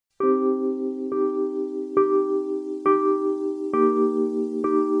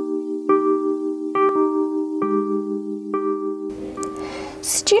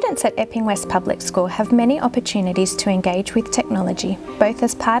Students at Epping West Public School have many opportunities to engage with technology, both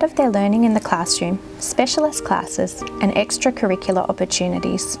as part of their learning in the classroom, specialist classes and extracurricular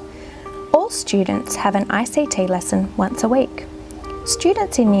opportunities. All students have an ICT lesson once a week.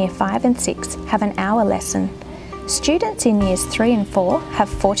 Students in Year 5 and 6 have an hour lesson. Students in Years 3 and 4 have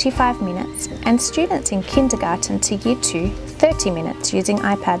 45 minutes and students in kindergarten to Year 2 30 minutes using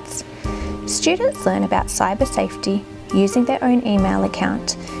iPads. Students learn about cyber safety, using their own email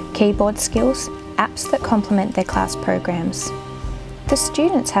account, keyboard skills, apps that complement their class programs. The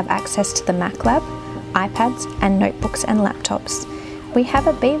students have access to the Mac Lab, iPads and notebooks and laptops. We have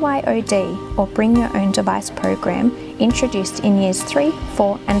a BYOD or Bring Your Own Device program introduced in Years 3,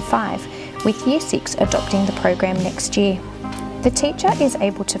 4 and 5, with Year 6 adopting the program next year. The teacher is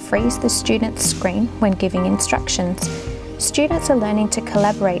able to freeze the student's screen when giving instructions. Students are learning to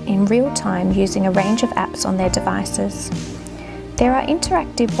collaborate in real time using a range of apps on their devices. There are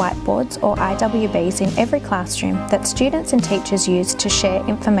interactive whiteboards or IWBs in every classroom that students and teachers use to share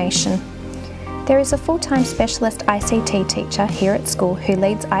information. There is a full-time specialist ICT teacher here at school who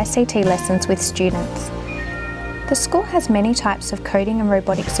leads ICT lessons with students. The school has many types of coding and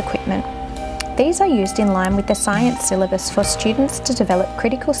robotics equipment. These are used in line with the science syllabus for students to develop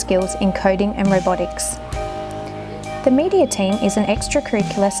critical skills in coding and robotics. The media team is an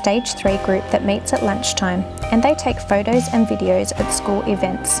extracurricular Stage 3 group that meets at lunchtime, and they take photos and videos at school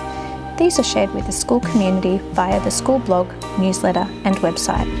events. These are shared with the school community via the school blog, newsletter and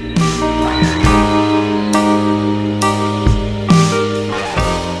website.